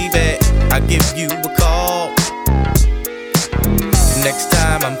 baby, I'll give you a call. Next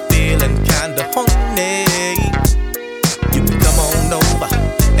time I'm feeling kinda horny, you can come on over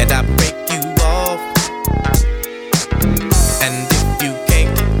and I'll break you off. And if you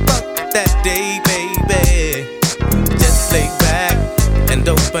can't fuck that day, baby, just lay back and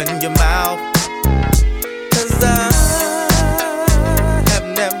open your mouth. Cause I have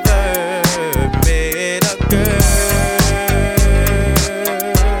never met a girl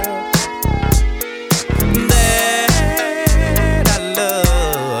that I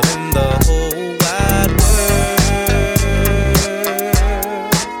love in the whole wide world.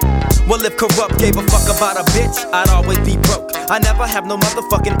 Well, if Corrupt gave a fuck about a bitch, I'd always be broke. I never have no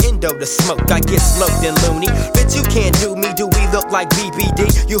motherfucking endo to smoke. I get sloped and loony. Bitch, you can't do me. Do we look like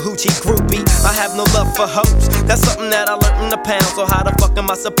BBD? You hoochie groupie. I have no love for hoes. That's something that I learned in the pound. So how the fuck am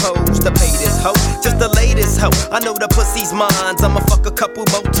I supposed to pay this hoe? Just the latest hoe. I know the pussy's mine. I'ma fuck a couple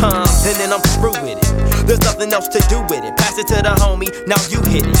more times, and then I'm through with it. There's nothing else to do with it. Pass it to the homie, now you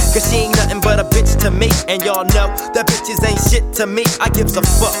hit it. Cause she ain't nothing but a bitch to me. And y'all know that bitches ain't shit to me. I gives a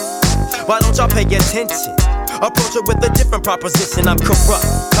fuck. Why don't y'all pay attention? Approach her with a different proposition. I'm corrupt,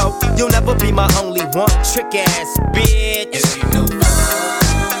 ho. You'll never be my only one. Trick ass bitch. It ain't no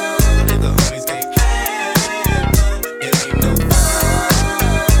fun if the homies can't have fun. It ain't no fun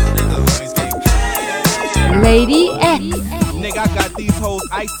if the homies can't have fun. Lady X. Nigga, I got these hoes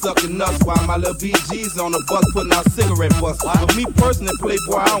ice sucking nuts while my little BG's on the bus putting out cigarette butts. But me personally,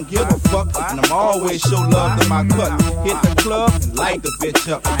 Playboy, I don't give a fuck. And I'm always show love to my cut. Hit the club and light the bitch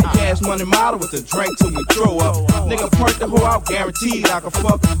up. Cash money model with a drink till we throw up. Nigga, point the hoe out, guaranteed I can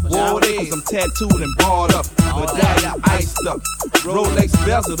fuck. War days, I'm tattooed and barred up. Medallion iced up. Rolex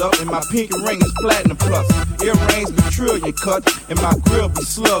bezeled up, and my pinky ring is platinum plus. Earrings be trillion cut, and my grill be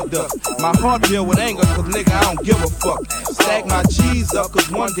slugged up. My heart deal with anger, cause nigga, I don't give a fuck. Stack my cheese up, cause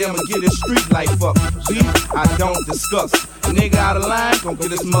one day I'ma get this street life up. Beef, I don't discuss. Nigga out of line, gon' get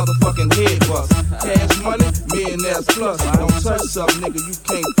this motherfucking head bust. Cash money, millionaires plus. Don't touch something, nigga, you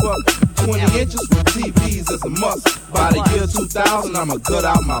can't fuck. 20 inches with TVs is a must. By the year 2000, I'ma gut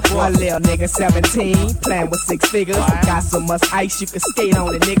out my A butt. little nigga 17, playing with 6 figures. Got so much ice you can skate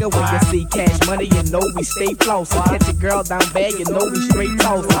on it, nigga. When you see cash money, you know we stay flossing. Catch a girl down bad, you know we straight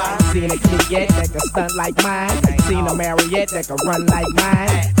tossing. Seen a Cliquette that can stunt like mine. Seen a Mariette that can run like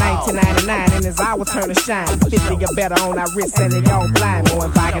mine. 1999 and it's our turn to shine. 50 or better on our wrists and they all blind.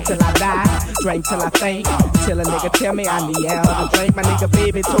 Going vodka till I die, drink till I faint. Till a nigga tell me I need hell to drink. My nigga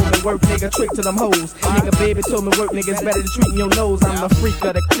baby told me work, nigga trick to them hoes. Nigga baby told me work, niggas better to treat your nose. I'm the freak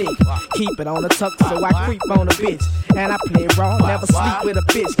of the clique. Keep it on the tuck so I creep on a bitch. And I play raw, never sleep with a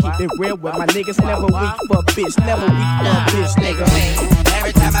bitch. Keep it real with my niggas, never weak for a bitch. Never weak for a bitch, nigga.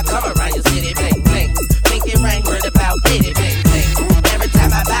 Every time I come around your city, bling, bling. Pinky ring, word about bitty, bling, bling. Every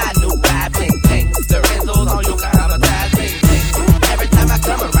time I buy a new ride, bling, bling. The Renzo's on you, can hypnotize, bling, bling. Every time I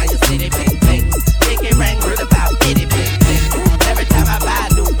come around your city, bling, bling. Pinky ring, word about bitty, bling, bling. Every time I buy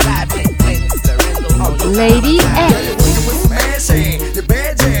a new ride, bling, bling. The Renzo's on you. Lady X. Your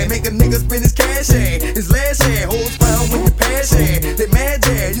bad jam, make a nigga spend his cash, his last hand, holds found with your passion. They mad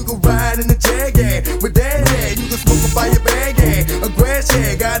jam, you can ride in the jag, with that hand, you can smoke up by your bag, a grass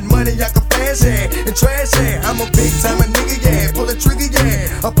hand, got money, I can flash and trash hand. I'm a big time nigga, pull a trigger,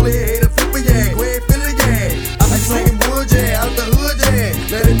 I play a hater flipper, go ahead, fill it, I be slanging wood, out the hood,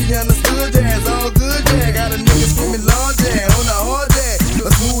 let it be understood, it's all good, got a nigga screaming long, on the hard, a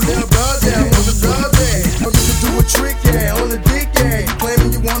smooth little broad, on the drug, I'm just do a trick, on the dick,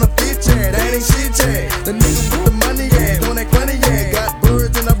 claiming you want a bitch, that ain't shit, the nigga with the money, don't act funny, got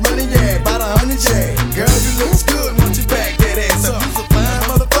birds and I'm running, about 100, girl, you looks good, won't you back that ass up? You's a fine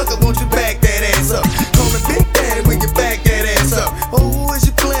motherfucker, won't you back that ass up? Call me Big Daddy when you back that ass up. Oh, who is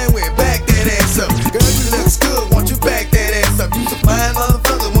you playing with? Back that ass up. Girl, you looks good, won't you back that ass up? You's a fine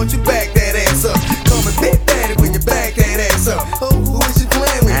motherfucker, won't you back that ass up? Call me Big Daddy when you back that ass up. Oh, who is you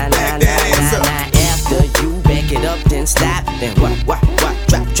playing with? Back that ass up. After you back it up, then stop. Then what,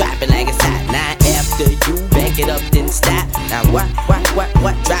 drop it like it's hot. Now after you back it up, then stop. Now what,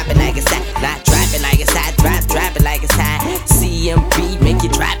 drop it like it's hot. Now drop it like it's hot, drop it like it's hot. CMB make you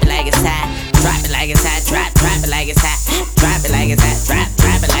drop it like it's hot. Drop it like it's hot, drop it like it's hot. Drop it like it's hot,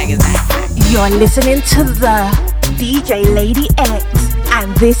 drop it like it's hot. You're listening to the DJ Lady X,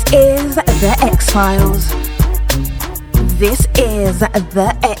 and this is the X Files. This is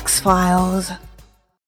the X Files.